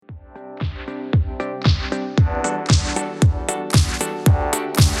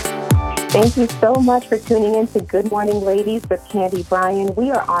Thank you so much for tuning in to Good Morning Ladies with Candy Bryan.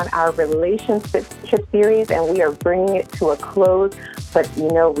 We are on our relationship series and we are bringing it to a close, but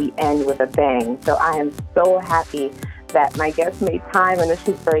we end with a bang. So I am so happy that my guest made time. I know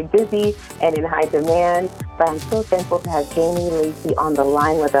she's very busy and in high demand, but I'm so thankful to have Janie Lacey on the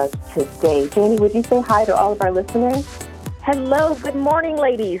line with us today. Janie, would you say hi to all of our listeners? Hello, good morning,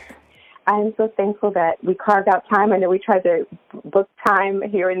 ladies. I'm so thankful that we carved out time. I know we tried to book time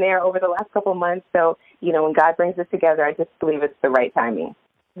here and there over the last couple of months. So, when God brings us together, I just believe it's the right timing.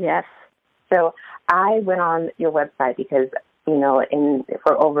 Yes. So I went on your website because,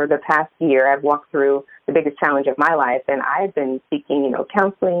 for over the past year, I've walked through the biggest challenge of my life, and I've been seeking,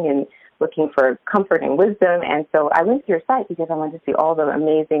 counseling and looking for comfort and wisdom. And so I went to your site because I wanted to see all the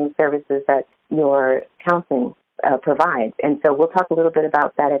amazing services that your counseling provides. And so we'll talk a little bit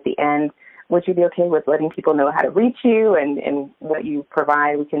about that at the end. Would you be okay with letting people know how to reach you and what you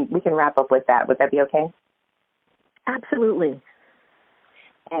provide? We can wrap up with that. Would that be okay? Absolutely.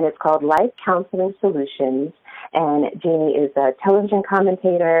 And it's called Life Counseling Solutions. And Janie is a television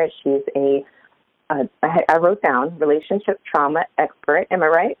commentator. She's I wrote down relationship trauma expert. Am I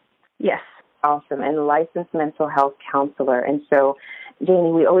right? Yes. Awesome. And licensed mental health counselor. And so,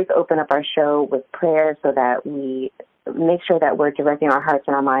 Janie, we always open up our show with prayer so that we make sure that we're directing our hearts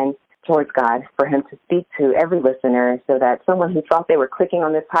and our minds towards God for him to speak to every listener so that someone who thought they were clicking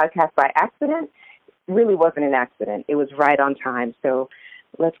on this podcast by accident really wasn't an accident. It was right on time. So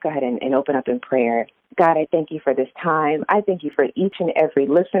let's go ahead and open up in prayer. God, I thank you for this time. I thank you for each and every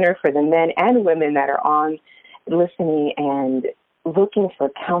listener, for the men and women that are on listening and looking for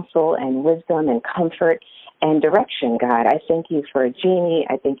counsel and wisdom and comfort and direction, God. I thank you for Jeannie.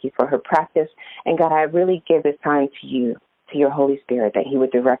 I thank you for her practice. And God, I really give this time to you, to your Holy Spirit, that he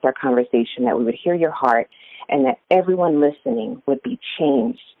would direct our conversation, that we would hear your heart, and that everyone listening would be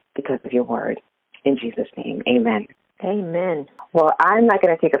changed because of your word. In Jesus' name, amen. Amen. Well, I'm not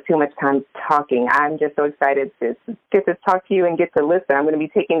going to take up too much time talking. I'm just so excited to get to talk to you and get to listen. I'm going to be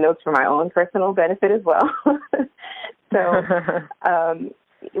taking notes for my own personal benefit as well. So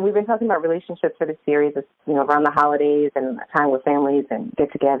we've been talking about relationships for the series, around the holidays and time with families and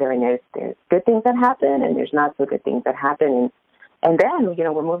get together. And there's good things that happen and there's not so good things that happen. And then,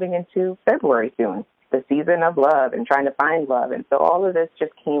 we're moving into February soon, the season of love and trying to find love. And so all of this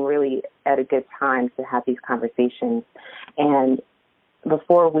just came really at a good time to have these conversations. And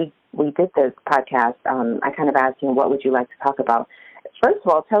before we did this podcast, I kind of asked him, what would you like to talk about? First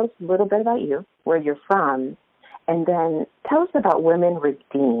of all, tell us a little bit about you, where you're from, and then tell us about Women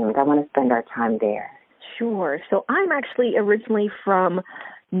Redeemed. I want to spend our time there. Sure. So I'm actually originally from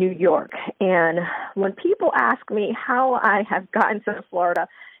New York. And when people ask me how I have gotten to Florida,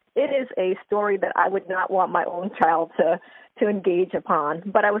 it is a story that I would not want my own child to engage upon.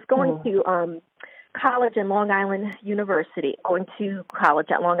 But I was going to college in Long Island University, going to college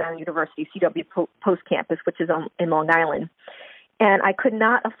at Long Island University, CW Post Campus, which is in Long Island. And I could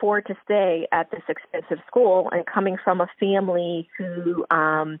not afford to stay at this expensive school. And coming from a family who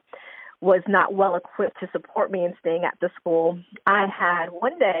was not well equipped to support me in staying at the school, I had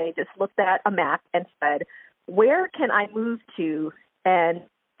one day just looked at a map and said, where can I move to and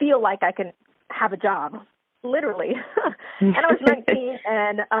feel like I can have a job? Literally. And I was 19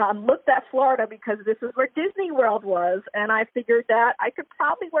 and looked at Florida because this is where Disney World was. And I figured that I could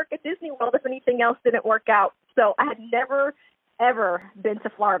probably work at Disney World if anything else didn't work out. So I had never, ever been to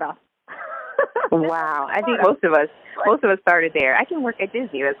Florida. Wow. I think most of us started there. I can work at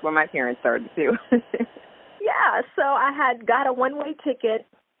Disney. That's where my parents started too. Yeah. So I had got a one-way ticket,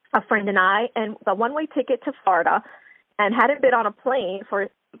 a friend and I, and a one-way ticket to Florida, and hadn't been on a plane for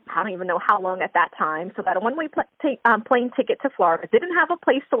I don't even know how long at that time. So got a one-way plane ticket to Florida, didn't have a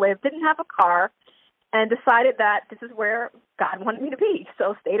place to live, didn't have a car, and decided that this is where God wanted me to be.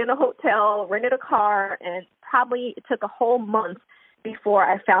 So stayed in a hotel, rented a car, and probably it took a whole month before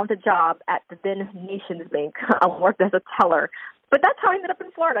I found a job at the then Nations Bank. I worked as a teller. But that's how I ended up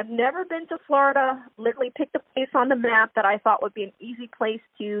in Florida. I've never been to Florida, literally picked a place on the map that I thought would be an easy place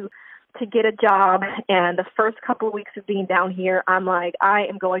to get a job. And the first couple of weeks of being down here, I'm like, I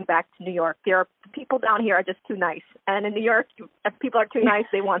am going back to New York. The people down here are just too nice. And in New York, if people are too nice,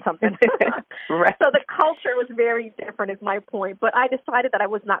 they want something. Right. So the culture was very different is my point. But I decided that I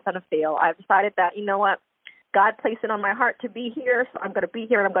was not going to fail. I decided that, you know what, God placed it on my heart to be here, so I'm going to be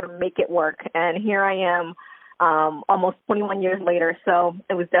here and I'm going to make it work. And here I am almost 21 years later. So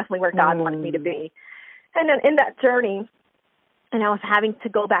it was definitely where God wanted me to be. And then in that journey, and I was having to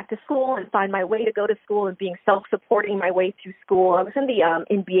go back to school and find my way to go to school and being self-supporting my way through school. I was in the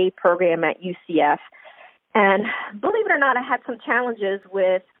MBA program at UCF. And believe it or not, I had some challenges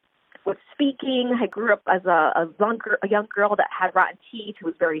with with speaking. I grew up as a young girl that had rotten teeth, who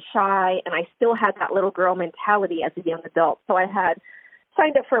was very shy, and I still had that little girl mentality as a young adult. So I had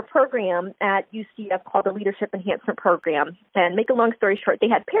signed up for a program at UCF called the Leadership Enhancement Program. And make a long story short, they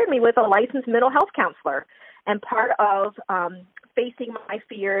had paired me with a licensed mental health counselor. And part of facing my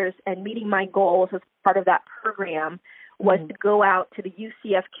fears and meeting my goals as part of that program was to go out to the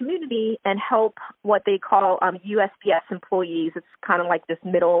UCF community and help what they call USPS employees. It's kind of like this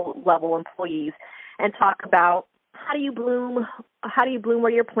middle-level employees, and talk about how do you bloom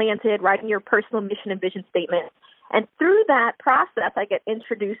where you're planted, writing your personal mission and vision statement. And through that process, I get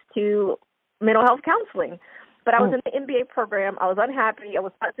introduced to mental health counseling. But I was in the MBA program. I was unhappy. I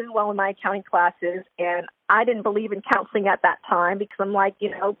was not doing well in my accounting classes, and I didn't believe in counseling at that time because I'm like,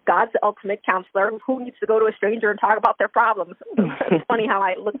 God's the ultimate counselor. Who needs to go to a stranger and talk about their problems? It's funny how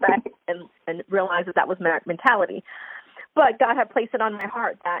I look back and realize that was my mentality. But God had placed it on my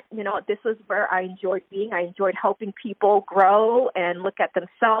heart that, this was where I enjoyed being. I enjoyed helping people grow and look at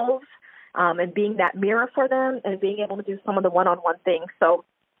themselves and being that mirror for them and being able to do some of the one-on-one things. So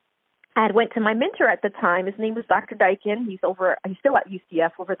I had went to my mentor at the time. His name was Dr. Dykin. He's still at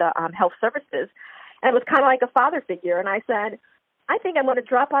UCF over the health services. And it was kind of like a father figure. And I said, I think I'm going to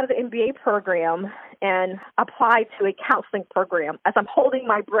drop out of the MBA program and apply to a counseling program, as I'm holding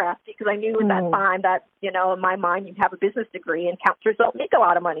my breath, because I knew at that time that, in my mind, you have a business degree and counselors don't make a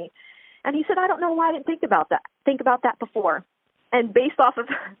lot of money. And he said, I don't know why I didn't think about that before. And based off of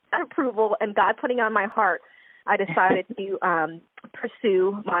that approval and God putting on my heart, I decided to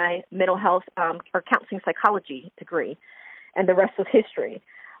pursue my mental health or counseling psychology degree, and the rest was history.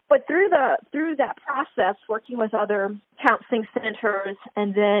 But through that process, working with other counseling centers,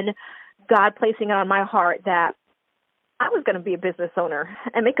 and then God placing it on my heart that I was going to be a business owner.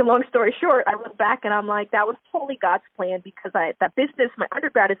 And make a long story short, I look back and I'm like, that was totally God's plan, because my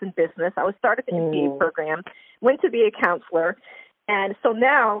undergrad is in business. I was started the MBA program, went to be a counselor, and so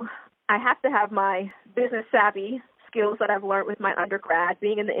now I have to have my business savvy skills that I've learned with my undergrad,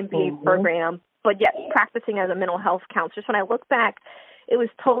 being in the MBA program, but yet practicing as a mental health counselor. So when I look back, it was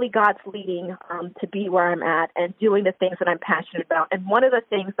totally God's leading to be where I'm at and doing the things that I'm passionate about. And one of the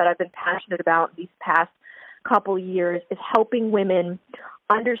things that I've been passionate about these past couple of years is helping women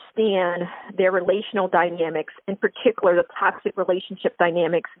understand their relational dynamics, in particular the toxic relationship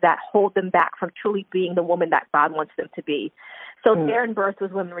dynamics that hold them back from truly being the woman that God wants them to be. So There in Birth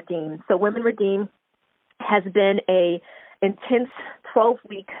was Women Redeemed. So Women Redeemed has been a intense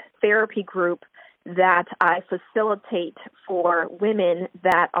 12-week therapy group that I facilitate for women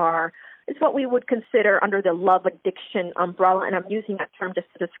that it's what we would consider under the love addiction umbrella, and I'm using that term just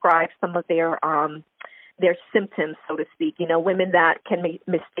to describe some of their symptoms, so to speak. Women that can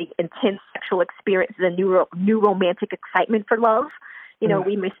mistake intense sexual experiences and new romantic excitement for love.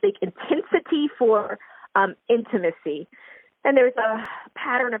 We mistake intensity for intimacy. And there's a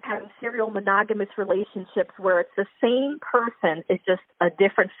pattern of having serial monogamous relationships where it's the same person, it's just a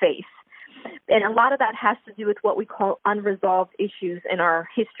different face. And a lot of that has to do with what we call unresolved issues in our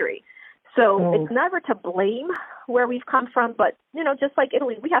history. So it's never to blame where we've come from, but, just like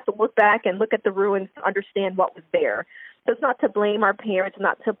Italy, we have to look back and look at the ruins to understand what was there. So it's not to blame our parents,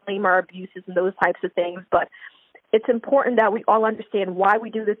 not to blame our abuses and those types of things, but it's important that we all understand why we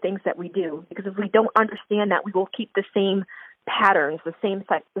do the things that we do, because if we don't understand that, we will keep the same patterns, the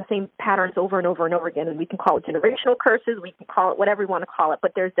same patterns over and over and over again. And we can call it generational curses, we can call it whatever we want to call it,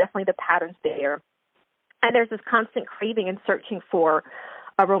 but there's definitely the patterns there. And there's this constant craving and searching for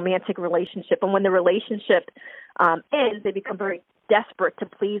a romantic relationship. And when the relationship ends, they become very desperate to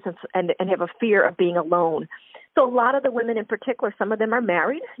please and have a fear of being alone. So a lot of the women in particular, some of them are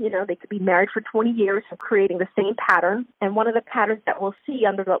married. They could be married for 20 years and creating the same pattern. And one of the patterns that we'll see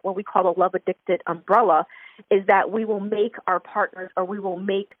under what we call the love-addicted umbrella is that we will make our partners, or we will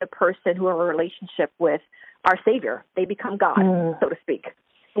make the person who we're in a relationship with our savior. They become God, so to speak.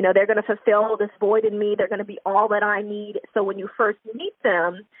 They're going to fulfill this void in me. They're going to be all that I need. So when you first meet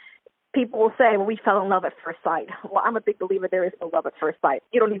them, people will say, well, we fell in love at first sight. Well, I'm a big believer there is no love at first sight.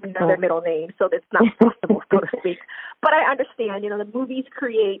 You don't even know their middle name, so it's not possible, so to speak. But I understand, the movies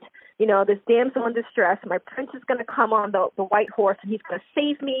create, this damsel in distress. My prince is going to come on the white horse, and he's going to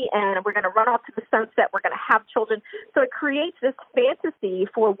save me, and we're going to run off to the sunset. We're going to have children. So it creates this fantasy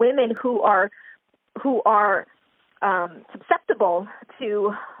for women who are susceptible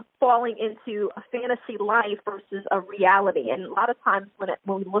to falling into a fantasy life versus a reality. And a lot of times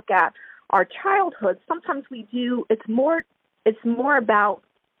when we look at our childhood, sometimes it's more about,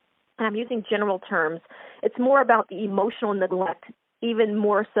 and I'm using general terms, it's more about the emotional neglect even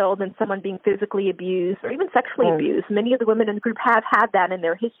more so than someone being physically abused or even sexually abused. Many of the women in the group have had that in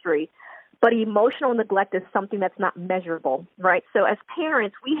their history. But emotional neglect is something that's not measurable, right? So as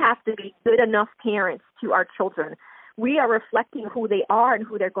parents, we have to be good enough parents to our children. We are reflecting who they are and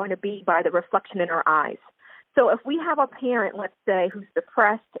who they're going to be by the reflection in our eyes. So if we have a parent, let's say, who's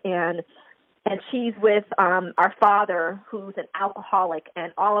depressed and she's with our father who's an alcoholic,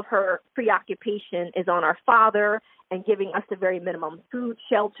 and all of her preoccupation is on our father and giving us the very minimum food,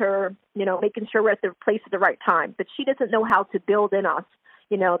 shelter, making sure we're at the place at the right time. But she doesn't know how to build in us,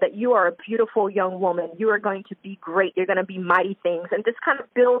 that you are a beautiful young woman. You are going to be great. You're going to be mighty things. And just kind of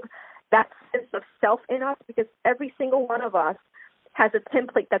build that sense of self in us, because every single one of us has a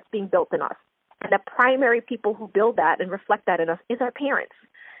template that's being built in us. And the primary people who build that and reflect that in us is our parents.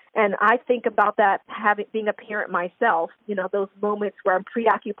 And I think about that, being a parent myself, those moments where I'm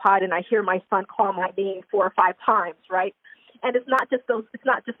preoccupied and I hear my son call my name 4 or 5 times, right? And it's not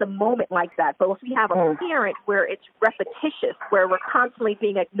just a moment like that. But if we have a parent where it's repetitious, where we're constantly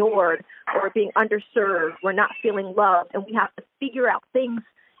being ignored or being underserved, we're not feeling loved, and we have to figure out things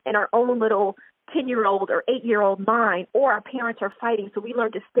in our own little 10-year-old or 8-year-old mind, or our parents are fighting, so we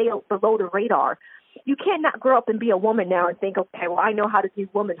learn to stay below the radar. You cannot grow up and be a woman now and think, okay, well, I know how to do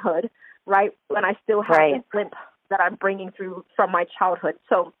womanhood, right? When I still have the limp that I'm bringing through from my childhood.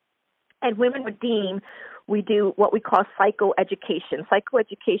 So, and Women Redeem, we do what we call psychoeducation.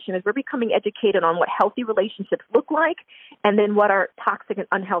 Psychoeducation is we're becoming educated on what healthy relationships look like, and then what are toxic and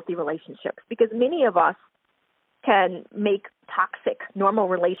unhealthy relationships. Because many of us can make toxic, normal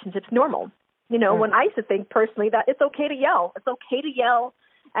relationships normal. When I used to think personally that it's okay to yell. It's okay to yell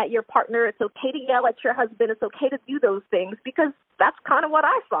at your partner. It's okay to yell at your husband. It's okay to do those things, because that's kind of what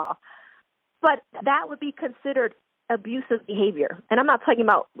I saw. But that would be considered abusive behavior. And I'm not talking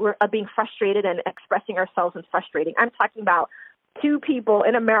about being frustrated and expressing ourselves as frustrating. I'm talking about 2 people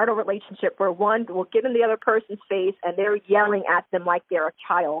in a marital relationship where one will get in the other person's face and they're yelling at them like they're a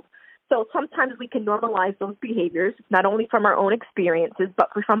child. So sometimes we can normalize those behaviors, not only from our own experiences, but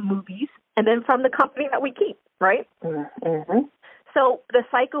from movies and then from the company that we keep, right? Mm-hmm. So the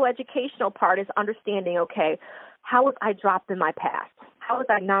psychoeducational part is understanding, okay, how was I dropped in my past? How was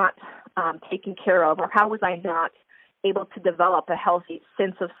I not taken care of? Or how was I not able to develop a healthy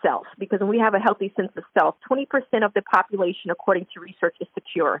sense of self? Because when we have a healthy sense of self, 20% of the population, according to research, is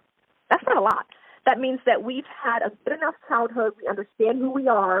secure. That's not a lot. That means that we've had a good enough childhood. We understand who we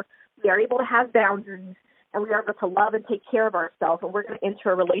are. We are able to have boundaries, and we are able to love and take care of ourselves, and we're going to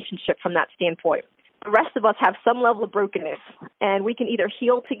enter a relationship from that standpoint. The rest of us have some level of brokenness, and we can either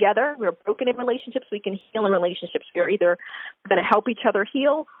heal together. We're broken in relationships. We can heal in relationships. We're either going to help each other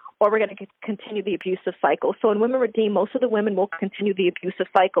heal, or we're going to continue the abusive cycle. So in Women Redeem, most of the women will continue the abusive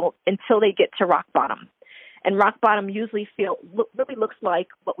cycle until they get to rock bottom. And rock bottom usually really looks like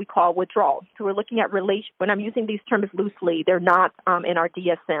what we call withdrawal. So we're looking at when I'm using these terms loosely, they're not in our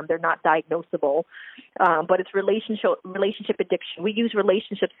DSM, they're not diagnosable, but it's relationship addiction. We use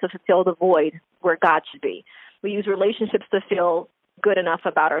relationships to fulfill the void where God should be. We use relationships to feel good enough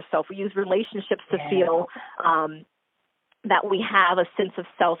about ourselves. We use relationships to feel that we have a sense of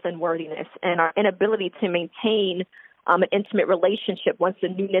self and worthiness, and our inability to maintain an intimate relationship once the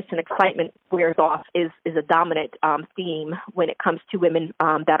newness and excitement wears off is a dominant theme when it comes to women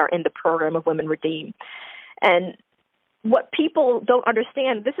that are in the program of Women Redeem. And what people don't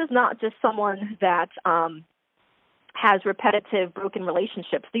understand, this is not just someone that has repetitive broken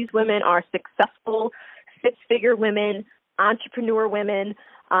relationships. These women are successful, six-figure women, entrepreneur women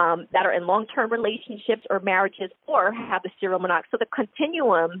that are in long-term relationships or marriages or have the serial monogamy. So the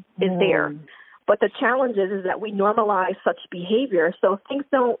continuum is there. But the challenge is that we normalize such behavior. So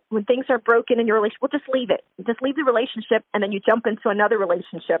when things are broken in your relationship, we'll just leave it. Just leave the relationship, and then you jump into another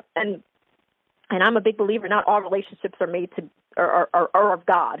relationship. And I'm a big believer, not all relationships are made to or of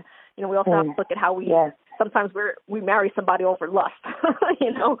God. We also have to look at how sometimes we marry somebody over lust,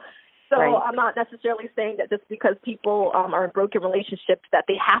 So right. I'm not necessarily saying that just because people are in broken relationships that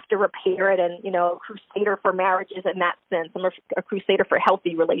they have to repair it and, a crusader for marriages in that sense. I'm a crusader for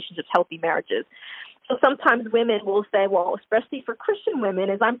healthy relationships, healthy marriages. So sometimes women will say, well, especially for Christian women,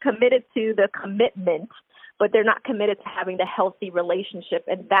 is I'm committed to the commitment, but they're not committed to having the healthy relationship.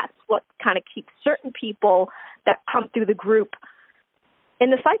 And that's what kind of keeps certain people that come through the group in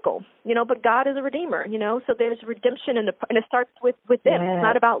the cycle, but God is a redeemer, so there's redemption and it starts within. Yeah. It's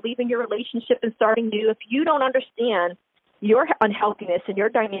not about leaving your relationship and starting new. If you don't understand your unhealthiness and your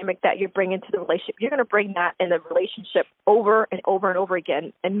dynamic that you bring into the relationship, you're going to bring that in the relationship over and over and over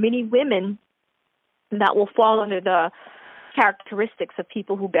again. And many women that will fall under the characteristics of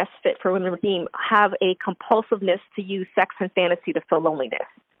people who best fit for Women Redeem have a compulsiveness to use sex and fantasy to fill loneliness,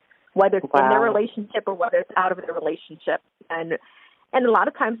 whether it's in their relationship or whether it's out of their relationship. And a lot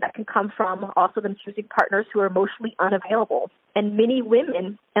of times that can come from also them choosing partners who are emotionally unavailable. And many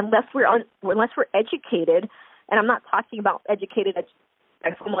women, unless we're educated, and I'm not talking about educated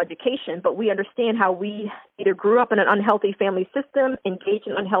by formal education, but we understand how we either grew up in an unhealthy family system, engaged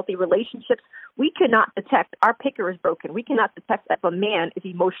in unhealthy relationships, we cannot detect, our picker is broken. We cannot detect that if a man is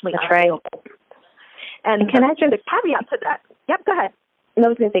emotionally unavailable. And can I just, the caveat to that, yep, go ahead. No, I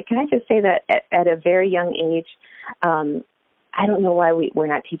was going to say, can I just say that at a very young age, I don't know why we're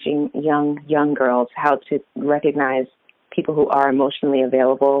not teaching young girls how to recognize people who are emotionally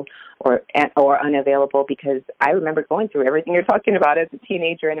available or unavailable, because I remember going through everything you're talking about as a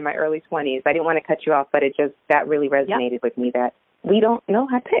teenager and in my early 20s. I didn't want to cut you off, but that really resonated with me, that we don't know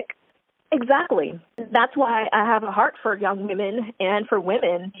how to pick. Exactly. That's why I have a heart for young women and for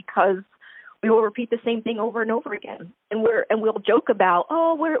women, because we will repeat the same thing over and over again. And we'll joke about,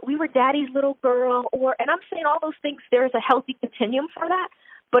 we were daddy's little girl, and I'm saying all those things, there's a healthy continuum for that.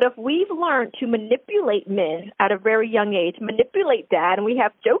 But if we've learned to manipulate men at a very young age, manipulate dad, and we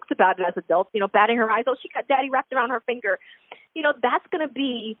have jokes about it as adults, batting her eyes, she got daddy wrapped around her finger, that's going to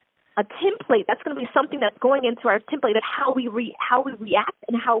be a template. That's going to be something that's going into our template of how we react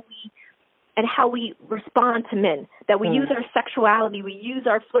and how we respond to men, that we use our sexuality, we use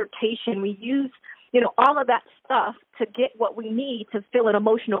our flirtation, we use, all of that stuff to get what we need to fill an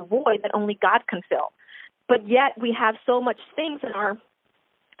emotional void that only God can fill. But yet we have so much things in our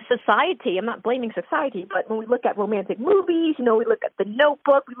society. I'm not blaming society, but when we look at romantic movies, we look at The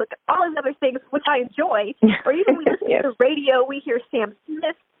Notebook, we look at all these other things, which I enjoy, or even we listen to the radio, we hear Sam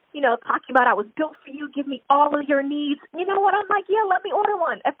Smith, talking about, I was built for you, give me all of your needs. You know what? I'm like, yeah, let me order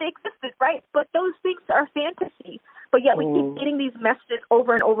one if they existed, right? But those things are fantasy. But yet we keep getting these messages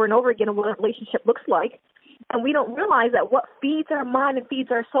over and over and over again of what a relationship looks like. And we don't realize that what feeds our mind and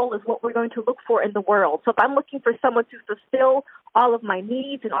feeds our soul is what we're going to look for in the world. So if I'm looking for someone to fulfill all of my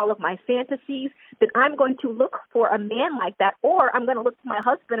needs and all of my fantasies, then I'm going to look for a man like that. Or I'm going to look to my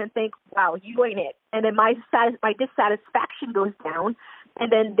husband and think, wow, you ain't it. And then my dissatisfaction goes down. And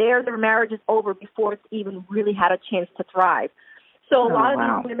then their marriage is over before it's even really had a chance to thrive. So a lot of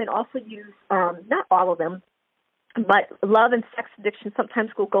these women also use, not all of them, but love and sex addiction sometimes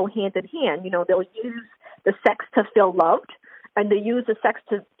will go hand in hand. They'll use the sex to feel loved, and they use the sex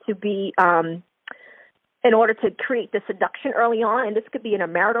to be in order to create the seduction early on. And this could be in a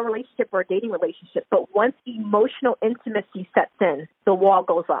marital relationship or a dating relationship. But once emotional intimacy sets in, the wall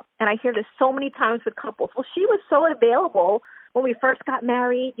goes up. And I hear this so many times with couples. Well, she was so available when we first got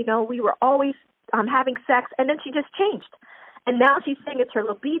married. We were always having sex, and then she just changed. And now she's saying it's her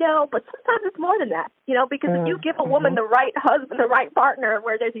libido, but sometimes it's more than that, because if you give a woman the right husband, the right partner,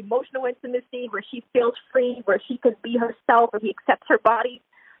 where there's emotional intimacy, where she feels free, where she can be herself, where he accepts her body,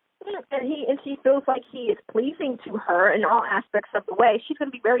 and she feels like he is pleasing to her in all aspects of the way, she's going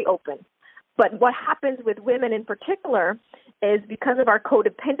to be very open. But what happens with women in particular is because of our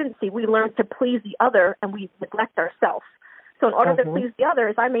codependency, we learn to please the other and we neglect ourselves. So in order to please the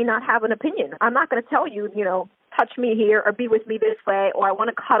others, I may not have an opinion. I'm not going to tell you, touch me here or be with me this way, or I want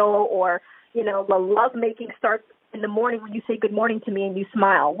to cuddle, or, the love making starts in the morning when you say good morning to me and you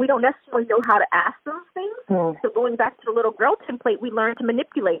smile. We don't necessarily know how to ask those things. So going back to the little girl template, we learn to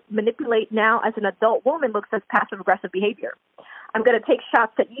manipulate. Manipulate now as an adult woman looks as passive-aggressive behavior. I'm going to take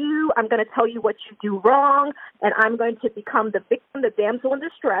shots at you. I'm going to tell you what you do wrong, and I'm going to become the victim, the damsel in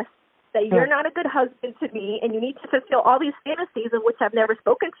distress, that you're not a good husband to me, and you need to fulfill all these fantasies of which I've never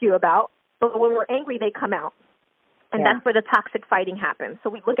spoken to you about, but when we're angry, they come out. And that's where the toxic fighting happens. So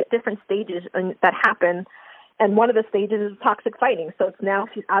we look at different stages that happen, and one of the stages is toxic fighting. So it's now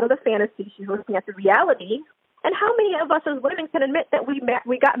she's out of the fantasy, she's looking at the reality. And how many of us as women can admit that we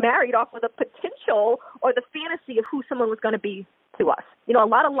got married off of the potential or the fantasy of who someone was going to be to us? A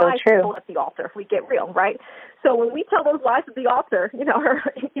lot of lies go at the altar, if we get real, right? So when we tell those lies at the altar,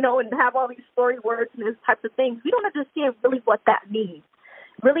 and have all these story words and these types of things, we don't understand really what that means,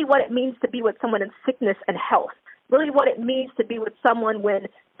 really what it means to be with someone in sickness and health, really what it means to be with someone when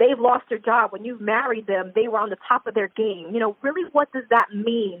they've lost their job, when you've married them, they were on the top of their game. Really what does that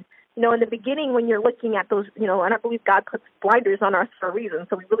mean? In the beginning when you're looking at those, and I believe God puts blinders on us for a reason,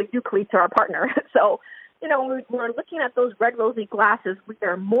 so we really do cleave to our partner. So, when we're looking at those red rosy glasses, we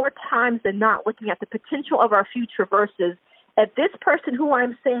are more times than not looking at the potential of our future versus if this person who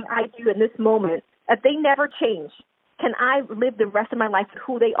I'm saying I do in this moment, if they never change, can I live the rest of my life with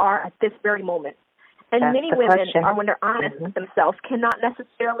who they are at this very moment? And That's many the women question. are, when they're honest with themselves, have not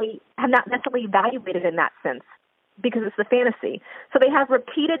necessarily evaluated in that sense. because it's the fantasy. So they have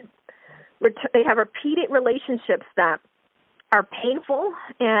repeated relationships that are painful,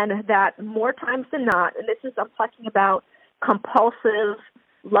 and that more times than not, and I'm talking about compulsive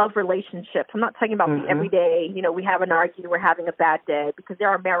love relationships. I'm not talking about the everyday, we have an argument, we're having a bad day, because there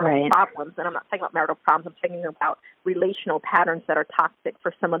are marital problems, and I'm not talking about marital problems, I'm talking about relational patterns that are toxic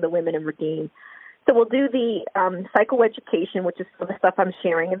for some of the women in Redeem. So we'll do the psychoeducation, which is some of the stuff I'm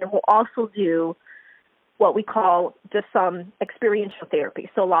sharing, and then we'll also do what we call just some experiential therapy.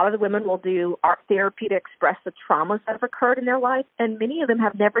 So a lot of the women will do art therapy to express the traumas that have occurred in their life, and many of them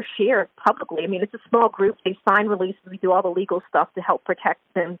have never shared publicly. I mean, it's a small group. They sign releases. We do all the legal stuff to help protect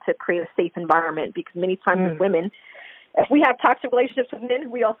them, to create a safe environment, because many times as women, if we have toxic relationships with men,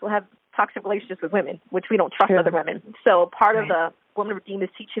 we also have toxic relationships with women, which we don't trust other women. So part of the Women Redeemed is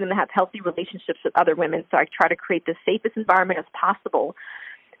teaching them to have healthy relationships with other women. So I try to create the safest environment as possible.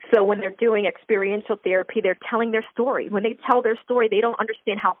 So when they're doing experiential therapy, they're telling their story. When they tell their story, they don't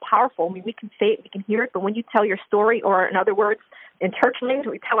understand how powerful. I mean, we can say it, we can hear it, but when you tell your story, or in other words, in church language,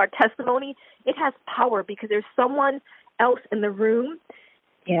 we tell our testimony, it has power, because there's someone else in the room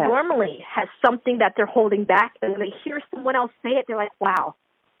normally has something that they're holding back, and when they hear someone else say it, they're like, wow,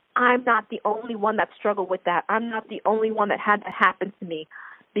 I'm not the only one that struggled with that. I'm not the only one that had that happen to me.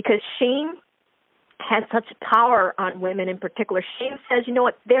 Because shame has such power on women in particular. Shame says, you know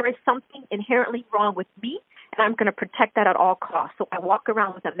what, there is something inherently wrong with me, and I'm going to protect that at all costs. So I walk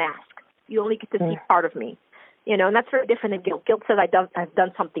around with a mask. You only get to see part of me. And that's very different than guilt. Guilt says I've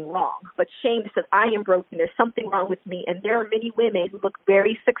done something wrong. But shame says I am broken. There's something wrong with me. And there are many women who look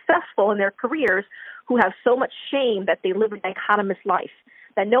very successful in their careers who have so much shame that they live a dichotomous life,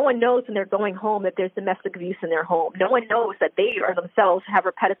 that no one knows when they're going home that there's domestic abuse in their home. No one knows that they or themselves have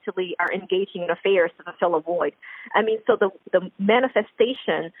repetitively are engaging in affairs to fulfill a void. I mean, so the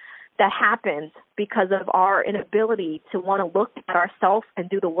manifestation that happens because of our inability to want to look at ourselves and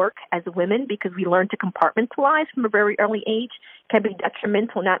do the work as women, because we learn to compartmentalize from a very early age, can be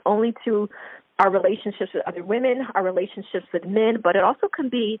detrimental not only to our relationships with other women, our relationships with men, but it also can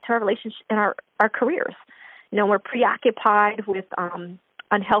be to our relationship in our careers. We're preoccupied with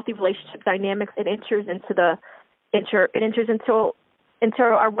unhealthy relationship dynamics. It enters into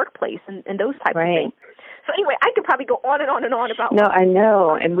our workplace and those types of things. So anyway, I could probably go on and on and on about. No, I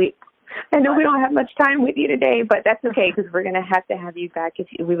know, and I know we don't have much time with you today, but that's okay, because we're going to have you back.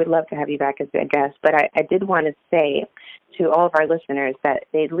 We would love to have you back as a guest. But I did want to say to all of our listeners that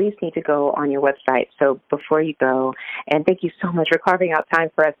they at least need to go on your website. So before you go, and thank you so much for carving out time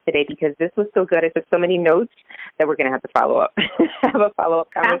for us today, because this was so good. I took so many notes that we're going to have to follow up, have a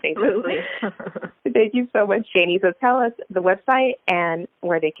follow-up conversation. Absolutely. Thank you so much, Janie. So tell us the website and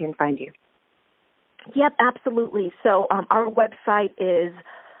where they can find you. Yep, absolutely. So our website is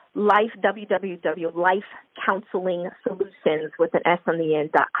lifecounseling.solutions with an S on the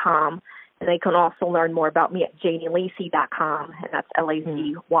end.com. And they can also learn more about me at janielacy.com, and that's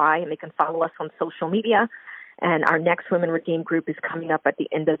Lazy, and they can follow us on social media. And our next Women Redeemed group is coming up at the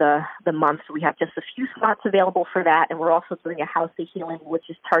end of the month, so we have just a few spots available for that. And we're also doing a House of Healing, which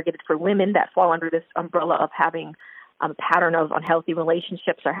is targeted for women that fall under this umbrella of having a pattern of unhealthy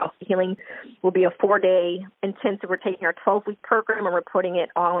relationships. Our House of Healing will be a 4-day intensive. We're taking our 12-week program and we're putting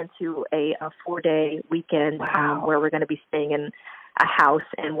it all into a 4-day weekend where we're going to be staying in a house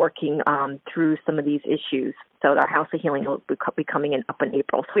and working through some of these issues. So our House of Healing will be coming up in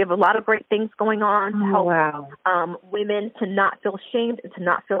April. So we have a lot of great things going on to help women to not feel shamed and to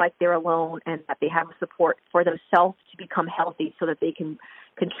not feel like they're alone, and that they have support for themselves to become healthy so that they can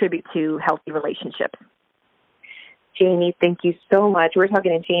contribute to healthy relationships. Janie, thank you so much. We're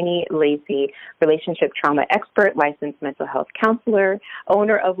talking to Janie Lacy, relationship trauma expert, licensed mental health counselor,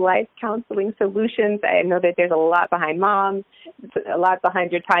 owner of Life Counseling Solutions. I know that there's a lot behind Moms, a lot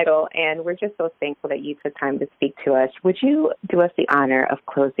behind your title, and we're just so thankful that you took time to speak to us. Would you do us the honor of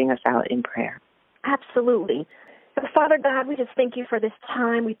closing us out in prayer? Absolutely. So, Father God, we just thank you for this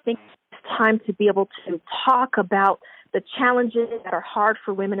time. We thank you for this time to be able to talk about the challenges that are hard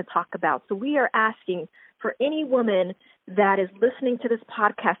for women to talk about. So we are asking for any woman that is listening to this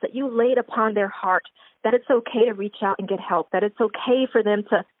podcast that you laid upon their heart, that it's okay to reach out and get help, that it's okay for them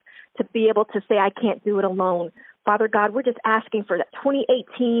to be able to say, I can't do it alone. Father God, we're just asking for that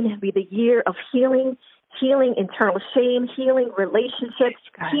 2018 be the year of healing internal shame, healing relationships,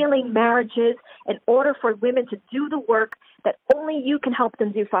 healing marriages, in order for women to do the work that only you can help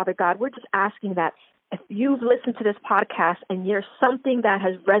them do, Father God. We're just asking that if you've listened to this podcast and there's something that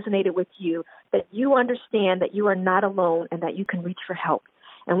has resonated with you, that you understand that you are not alone and that you can reach for help.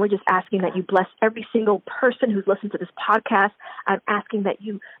 And we're just asking that you bless every single person who's listened to this podcast. I'm asking that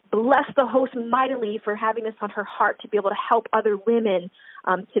you bless the host mightily for having this on her heart to be able to help other women,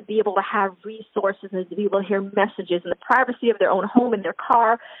 to be able to have resources and to be able to hear messages in the privacy of their own home, in their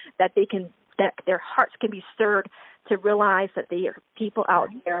car, that their hearts can be stirred to realize that there are people out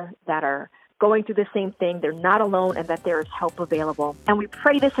there that are going through the same thing. They're not alone, and that there is help available. And we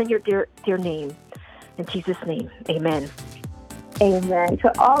pray this in your dear name. In Jesus' name, amen. Amen.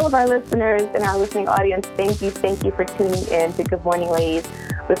 To all of our listeners and our listening audience, thank you for tuning in to Good Morning Ladies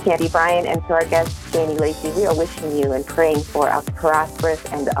with Candy Bryant, and to our guest, Janie Lacey. We are wishing you and praying for a prosperous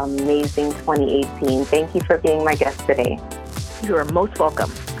and amazing 2018. Thank you for being my guest today. You are most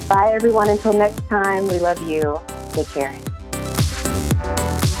welcome. Bye, everyone. Until next time, we love you. Take care.